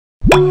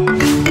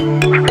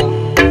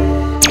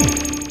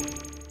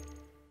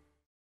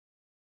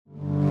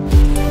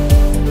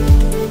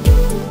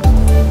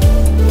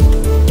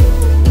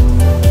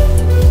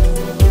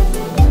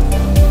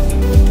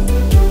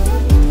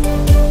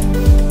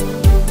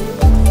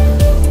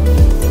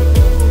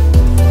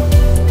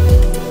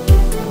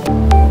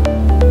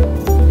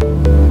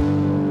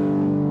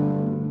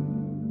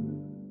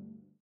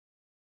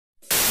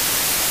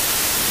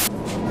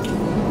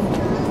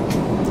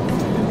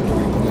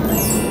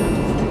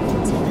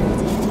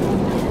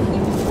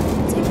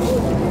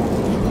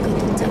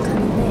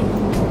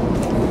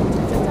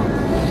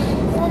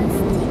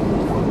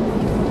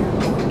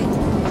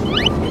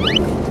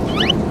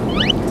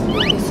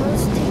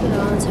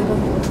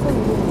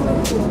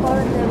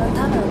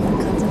잘못하면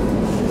어떡하죠?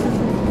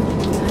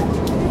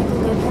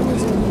 미국의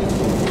편의점이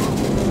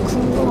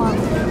궁금하고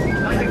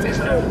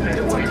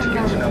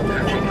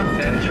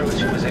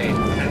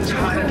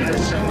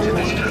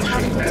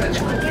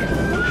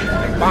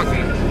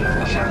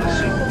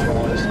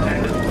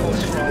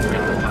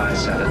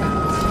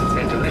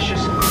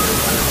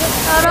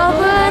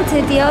여러분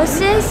드디어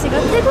CLC가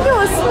태국에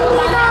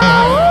왔습니다.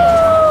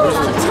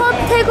 첫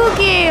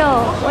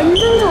태국이에요.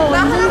 완전 좋아,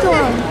 완전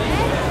좋아.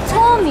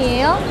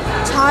 처음이에요?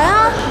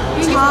 저요?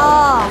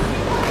 저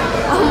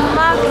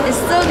엄마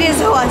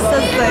뱃속에서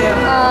왔었어요.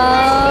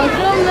 아,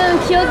 그러면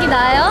기억이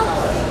나요?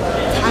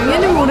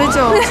 당연히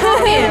모르죠.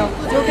 처음이에요.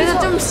 그래서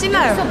좀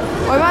신나요.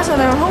 얼마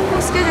전에 홍콩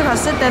스케줄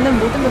갔을 때는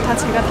모든 거 다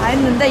제가 다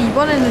했는데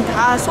이번에는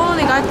다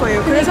소원이가 할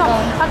거예요. 그래서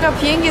아까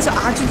비행기에서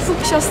아주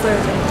푹 쉬었어요.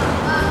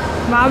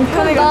 마음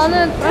편해가지고.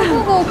 나는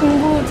태국어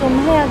공부 좀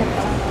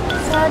해야겠다.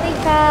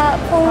 사디카,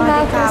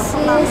 퐁마카,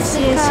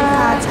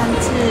 시에시카,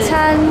 잔츠,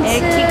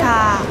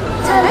 에키카.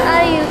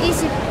 아이유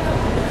 21.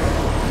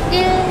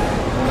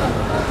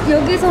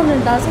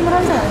 여기서는 나 21살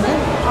아니야?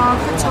 아,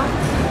 그쵸.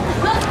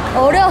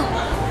 어려!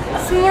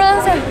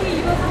 21살.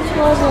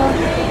 좋아, 좋아.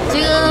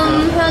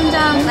 지금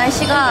현장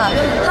날씨가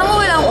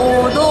한국이랑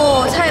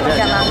 5도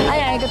차이밖에 안 나는데.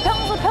 아니, 그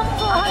평소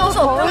평소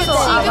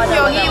지금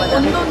여기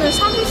온도는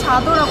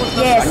 34도라고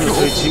들었어요. 아니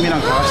저희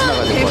짐이랑 다 같이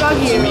나가지고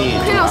대박이에요.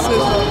 큰일 났어요.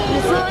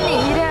 수은이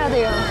일해야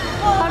돼요.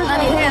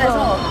 아니 해야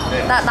돼서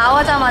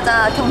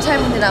나오자마자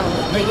경찰분이랑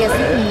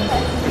얘기했어요.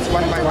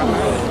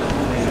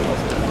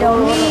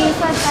 여기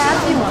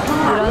살짝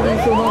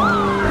이라는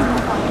소문이.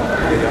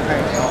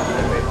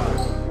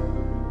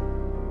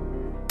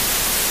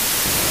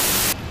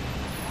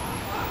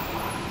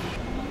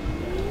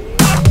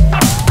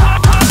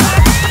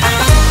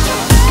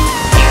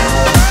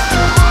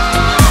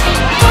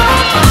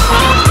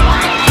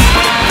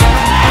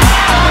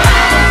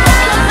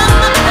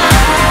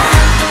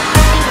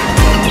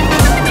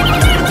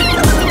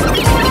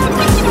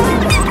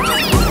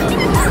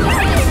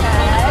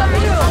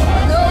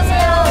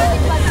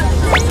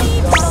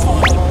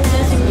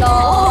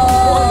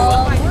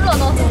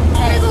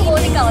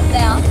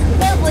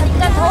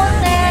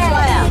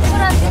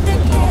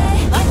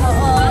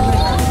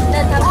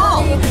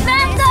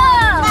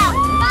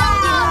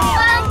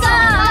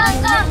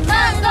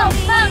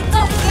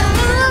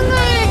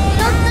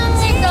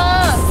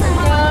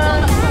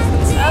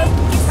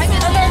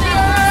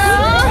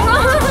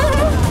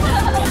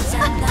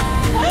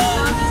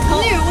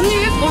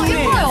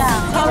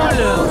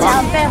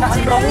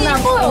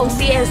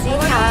 CLC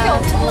다.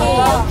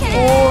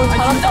 오,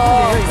 잘한다.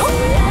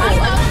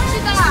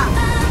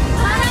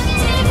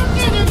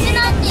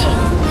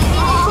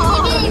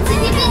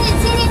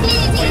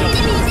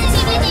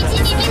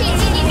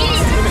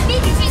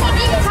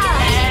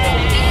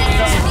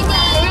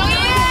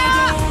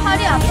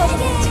 팔이 아파서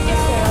못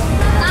찍겠어요.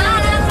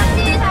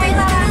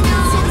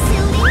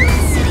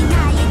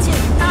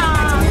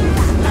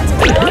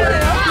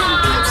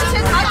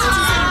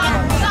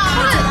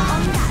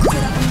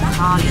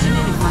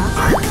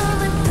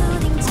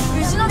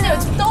 유진 언니가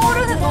지금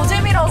떠오르는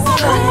노잼이라서.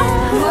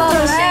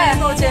 그래?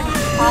 노잼.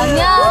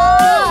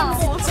 아니야.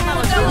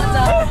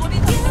 맞아.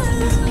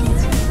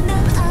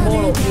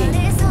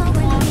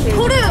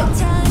 토르.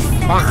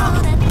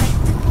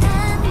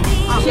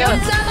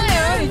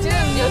 귀엽잖아요. 요즘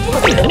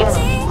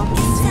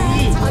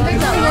안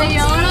되겠다. 왜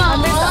열어?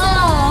 안 되겠다.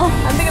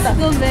 안 되겠다.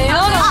 너 왜 열어?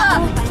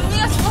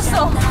 언니가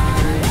죽었어.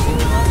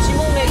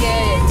 지목에게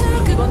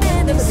이번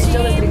편에서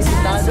미션을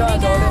드리겠습니다. 아주 어려운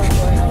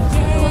거예요.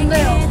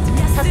 뭔데요?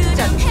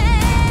 다투지 않기.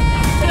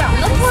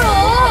 안 아파요.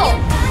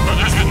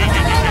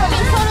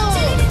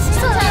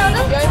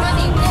 열만이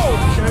있고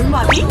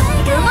열마디?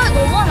 얼마나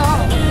너무 많아.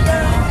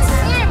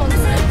 승일 먼저.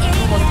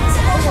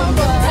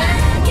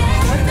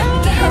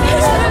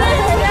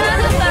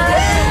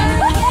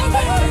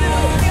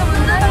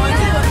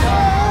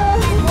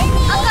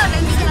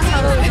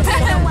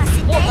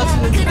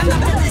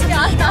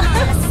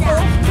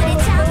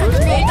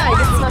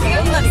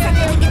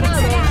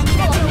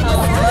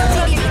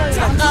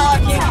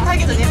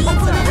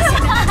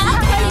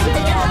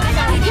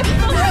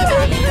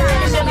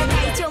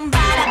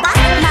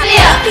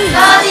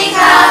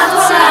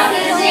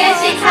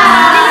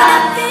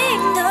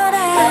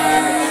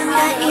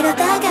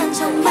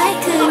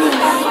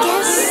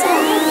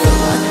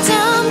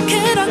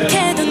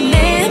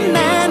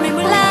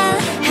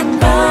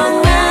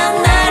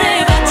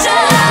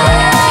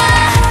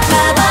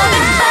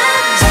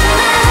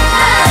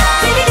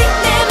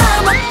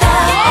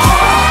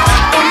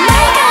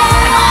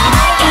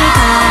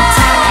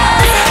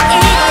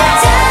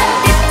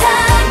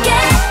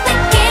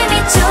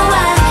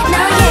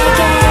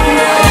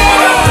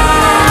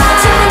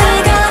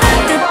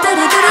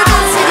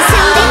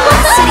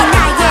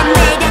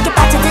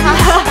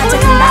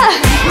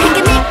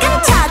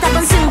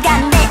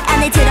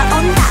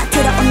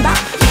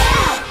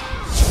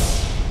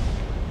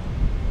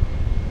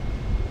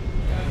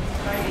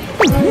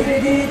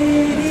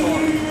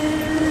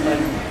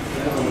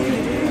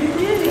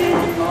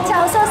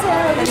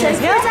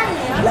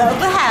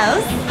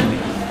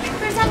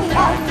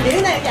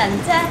 예은아 여기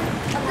앉아.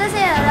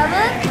 어떠세요, 여러분?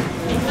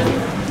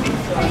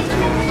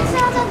 저희는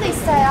수영장도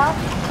있어요.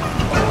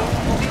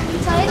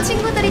 저희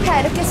친구들이 다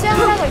이렇게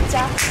수영을 하고 있죠.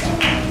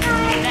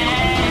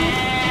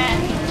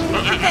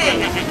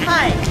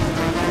 하이.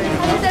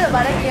 하는 대로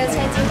말할게요.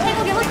 저희 지금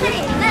태국의 호텔에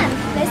있는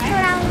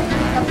레스토랑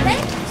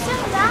옆에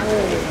수영장에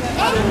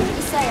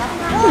있어요.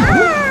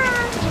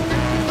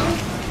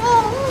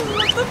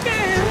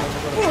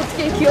 어떻게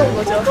귀여운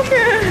거죠?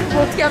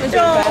 어떻게 하면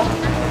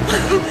좋을까요?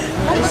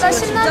 뭔가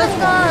신나는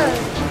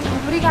건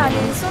우리가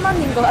아닌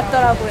소나님 것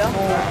같더라고요.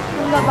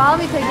 뭔가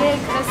마음이 되게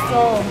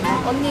그랬어.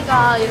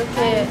 언니가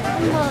이렇게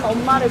한번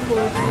엄마를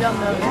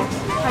보여주려면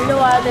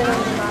달려와야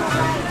되는구나.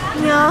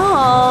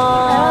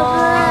 여러분,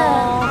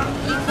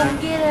 이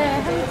공기를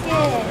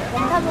함께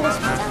맡아보고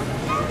싶죠?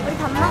 우리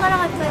밥 먹으러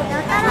갈 거예요.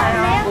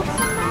 따라올래요?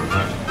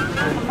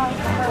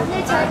 오늘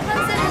저희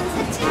컨셉은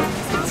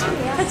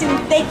새침이에요. 사진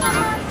떼기.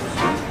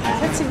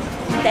 사진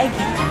떼기.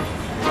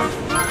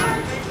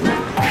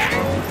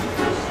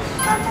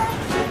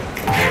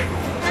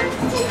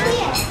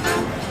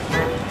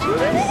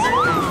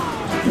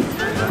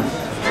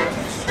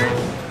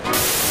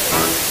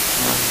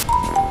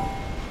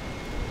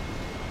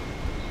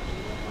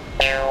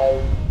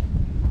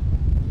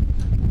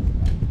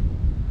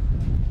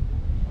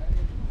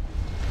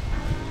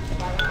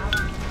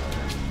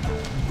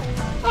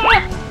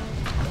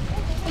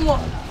 어머.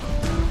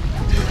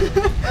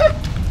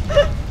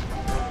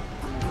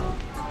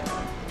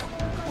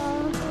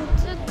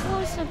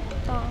 찍고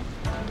싶다.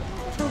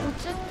 저도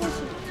찍고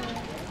싶어.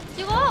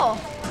 찍어.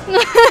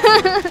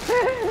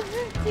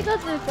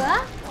 찍어줄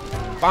거야?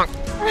 빵!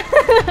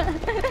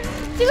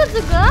 찍어줄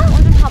거야?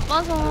 오늘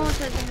바빠서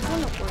제가 지금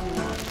손이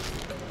없거든요.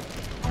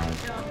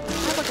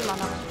 할 거 좀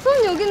많아.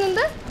 손 여기 있는데?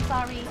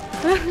 Sorry.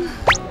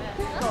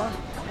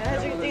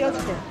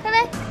 찍어줄게. 그래.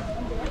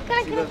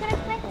 그래.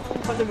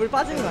 갑자기 물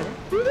빠지는 거 아니야?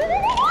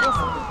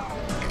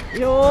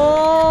 요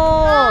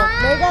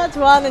내가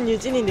좋아하는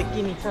유진이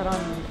느낌이처럼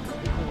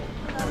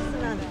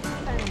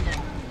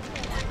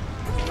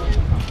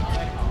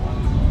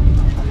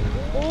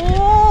오.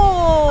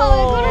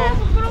 왜 그래?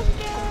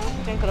 부끄럽게.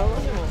 그냥 그런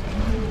거지 뭐.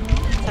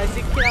 잘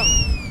찍히라고.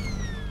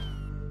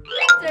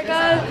 제가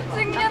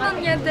승현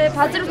언니한테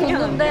바지를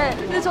줬는데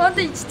근데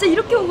저한테 진짜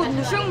이렇게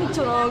오거든요,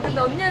 수영복처럼. 근데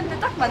언니한테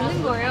딱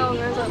맞는 거예요.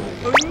 그래서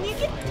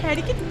언니가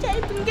다리가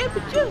짧은 게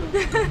그죠?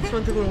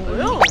 저한테 그런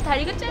거예요?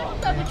 다리가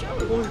짧은가 보죠?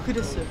 오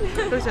그랬어요.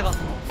 그래서 제가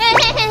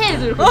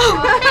헤헤헤헤.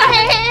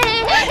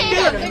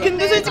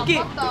 근데 솔직히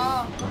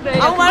네,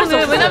 아무 말할 수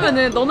없어요.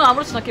 왜냐면은 너는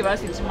아무렇지도 않게 말할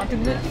수 있지만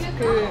근데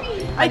그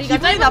아니, 다리가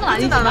기분이 짧은 건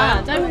나쁘진 아니지만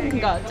않아요.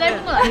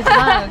 짧은 건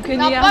아니지만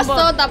괜히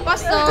한번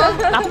나빴어.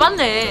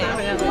 나빴네.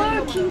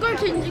 긴걸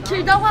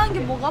길다고 하는 게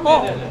뭐가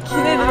뭐?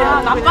 기네들이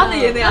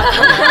나빴네 얘네.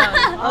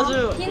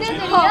 아주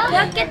기네들이요?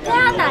 이렇게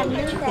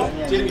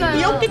태어났는데.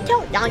 이렇게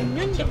켜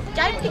양념게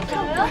짧게 켜.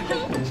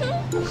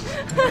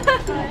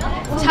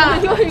 자,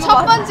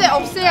 첫 번째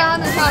없애야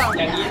하는 사람.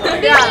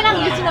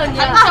 승현이랑 유진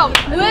언니야.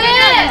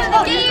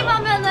 왜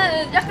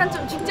게임하면은 약간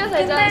좀 죽자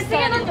살자. 근데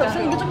승현 언니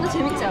없으면 이게 좀 더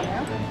재밌지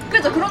않아요?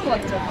 그죠, 그런 거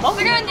같죠?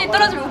 승현 언니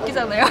떨어지면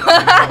웃기잖아요.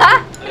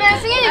 그래,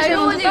 승현이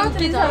알고 보니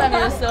웃긴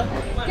사람이었어.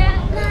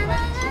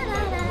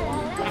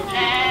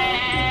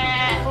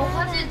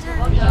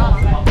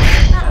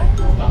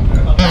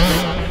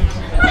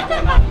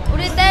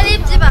 우리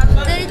때리지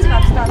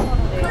맙시다 서로.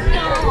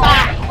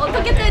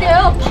 어떻게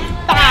때려요?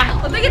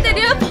 어떻게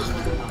때려요?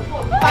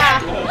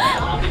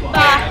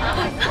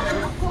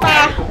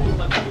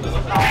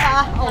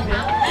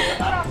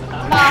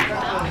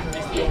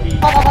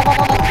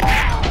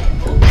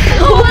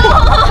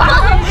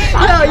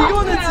 야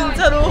이거는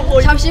진짜로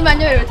거의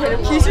잠시만요, 이거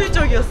데리고.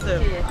 기술적이었어요.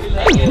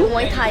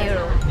 모이타이로.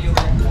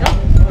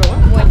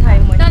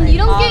 난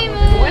이런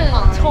게임은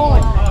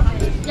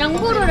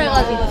양보를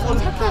해가지고 좀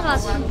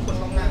착해가지고.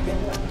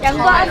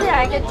 양보하지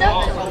알겠죠?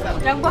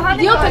 양보하는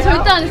네 옆에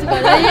절대 안 있을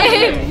거야. 나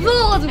얘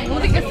무서워가지고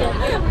못 있겠어.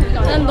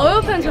 난 너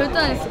옆에는 절대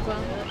안 있을 거야.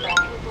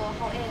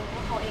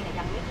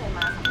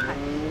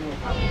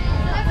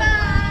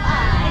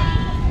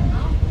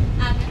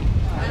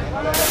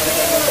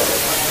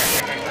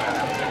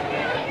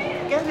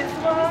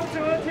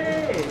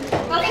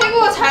 나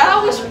태국어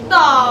잘하고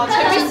싶다.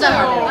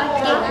 재밌어요.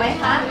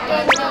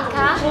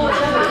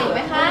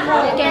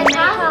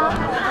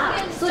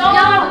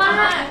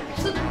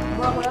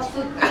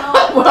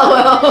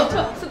 뭐라고요?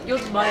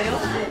 숫 뭐예요?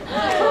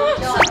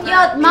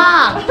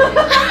 숫엿마.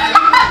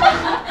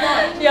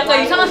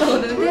 약간 이상한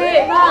거거든.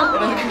 대박.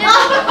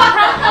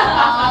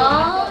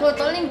 저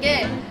떨린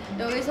게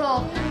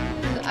여기서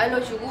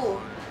알려주고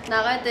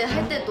나갈 때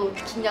할 때도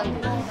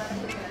긴장돼요.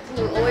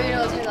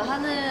 오히려 제가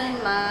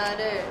하는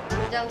말을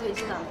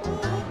긴장되진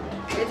않고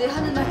애들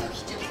하는 날도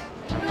긴장돼.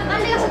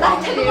 빨리 가서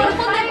나한테 이걸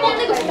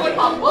뻔내고 싶어.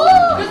 바보.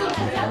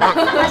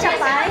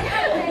 마셔봐이.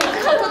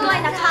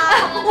 커튼와이나 가.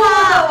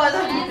 와 맞아.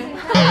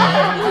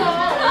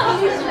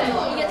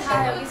 이게 다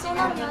여기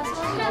소나미와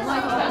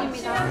소나미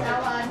덕분입니다.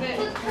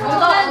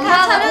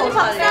 다 차려진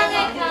밥상에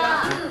가.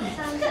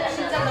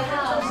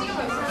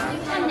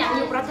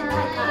 한양육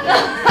브라테타이카.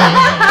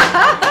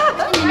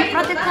 한양육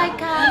브라테타이카.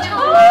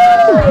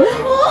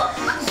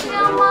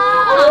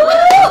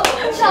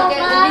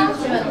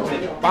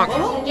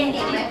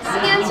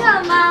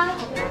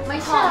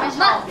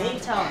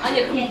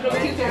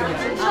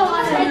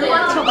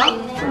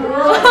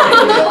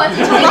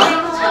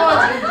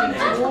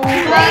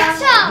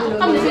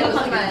 한번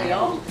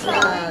생각하나요?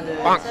 하나, 둘,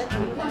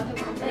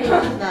 셋.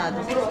 하나,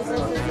 둘, 셋.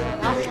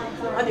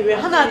 아니 왜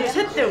하나, 둘,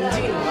 셋 때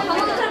움직이는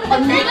거야?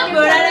 언니가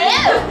뭐라래요?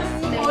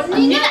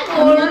 언니가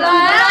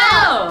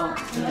몰라요.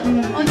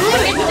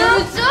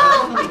 알겠죠?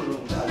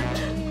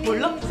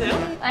 몰랐어요?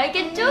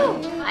 알겠죠?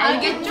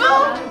 알겠죠?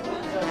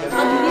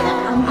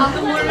 안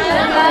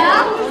몰라요?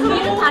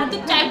 언니는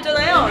다리도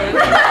짧잖아요.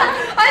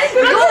 아니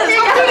그거는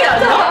성격이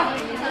아니야?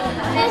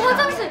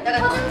 화장실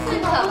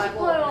가고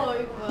싶어요.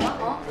 이거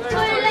뭐야?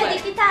 토일렛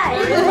디지털.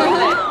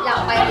 야,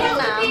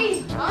 말했나?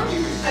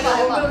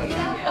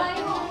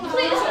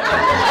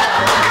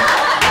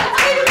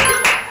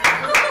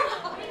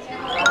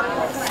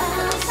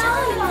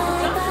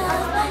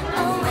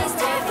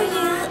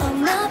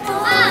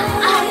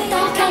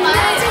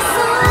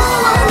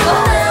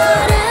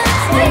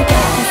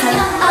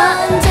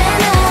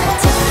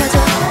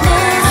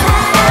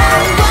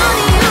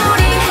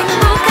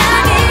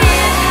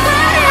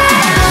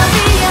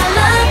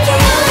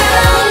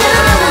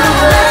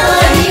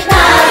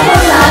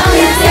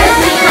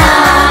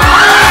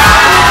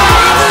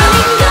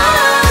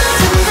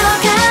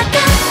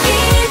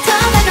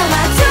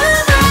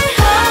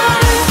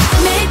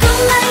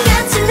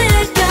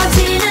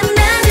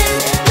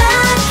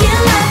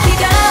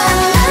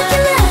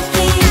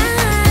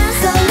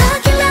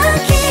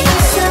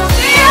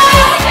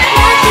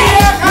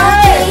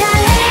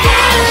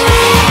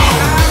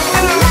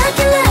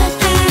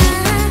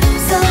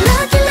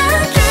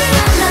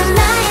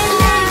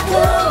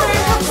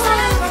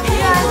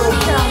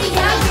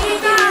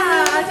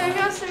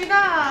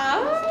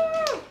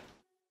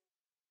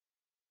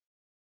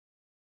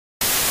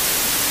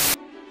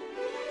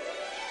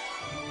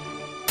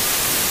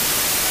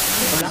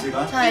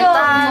 자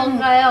일단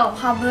뭔가요?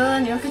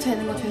 밥은 이렇게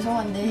되는 거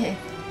죄송한데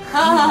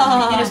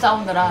이를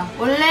싸우느라.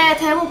 원래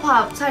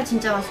태국밥 살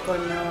진짜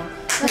맛있거든요.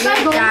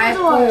 쌀 너무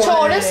좋아요. 저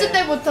어렸을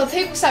때부터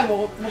태국살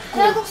먹고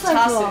태국살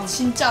자랐어요. 좋아.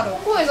 진짜로.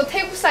 한국에서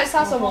태국살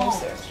사서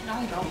먹었어요.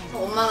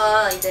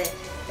 엄마가 이제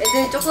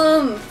애들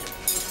조금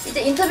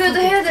이제 인터뷰도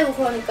해야 되고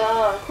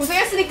그러니까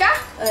고생했으니까?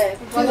 네.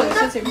 맞아요. 그리고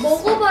진짜 재밌어.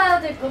 먹어봐야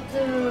될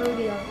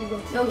것들이야 이거.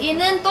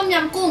 여기는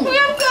똠얌꿍,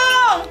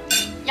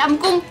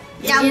 얌꿍.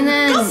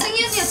 여기는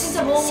승윤이가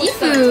진짜 먹어보고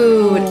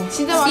시푸드,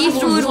 진짜 맛있어.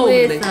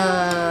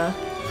 시푸드에서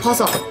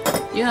버섯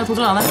얘나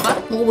도전 안 할 거야?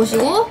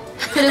 먹어보시고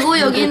그리고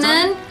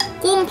여기는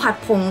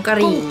꽁팥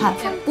봉가리.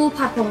 꽁팥.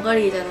 뿌팥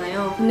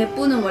봉가리잖아요. 근데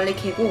뿌는 원래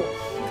개고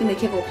근데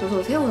개가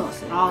없어서 새우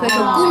넣었어요. 아. 그래서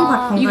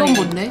꽁팥 봉가리. 이건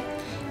뭔데?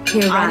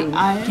 계란.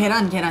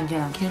 계란.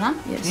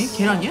 계란? Yes. 네?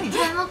 계란이야?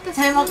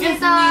 잘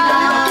먹겠습니다.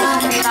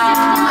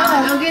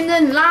 아,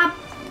 여기는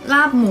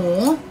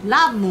랍무,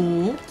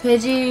 라무.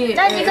 돼지.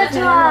 난 이거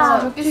좋아.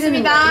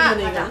 먹겠습니다.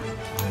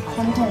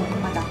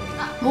 전통 맞아.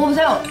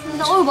 먹어보세요.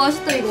 어우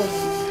맛있다 이거.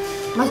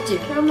 맛있지?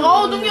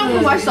 어우,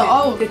 똥냥꿍 맛있어.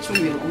 아우. 대충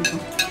이거 엄청.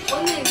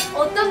 언니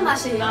어떤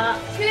맛이야?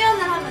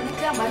 표현을 하면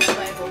그냥 맛이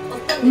말고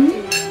어떤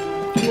느낌?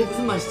 이거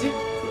무슨 맛이지?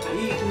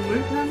 이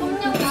국물?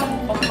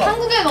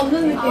 한국엔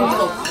없는 느낌이야.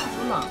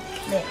 없구나.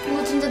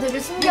 이거 진짜 되게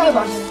신기하게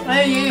맛있어.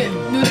 아니, 얘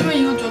요즘에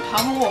이거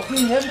다 먹어.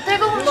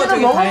 뜨거운 이거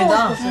되게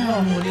달다.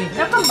 국물이.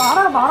 약간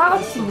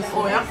마라같이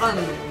생겼어. 약간.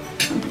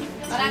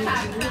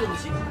 중국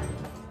음식?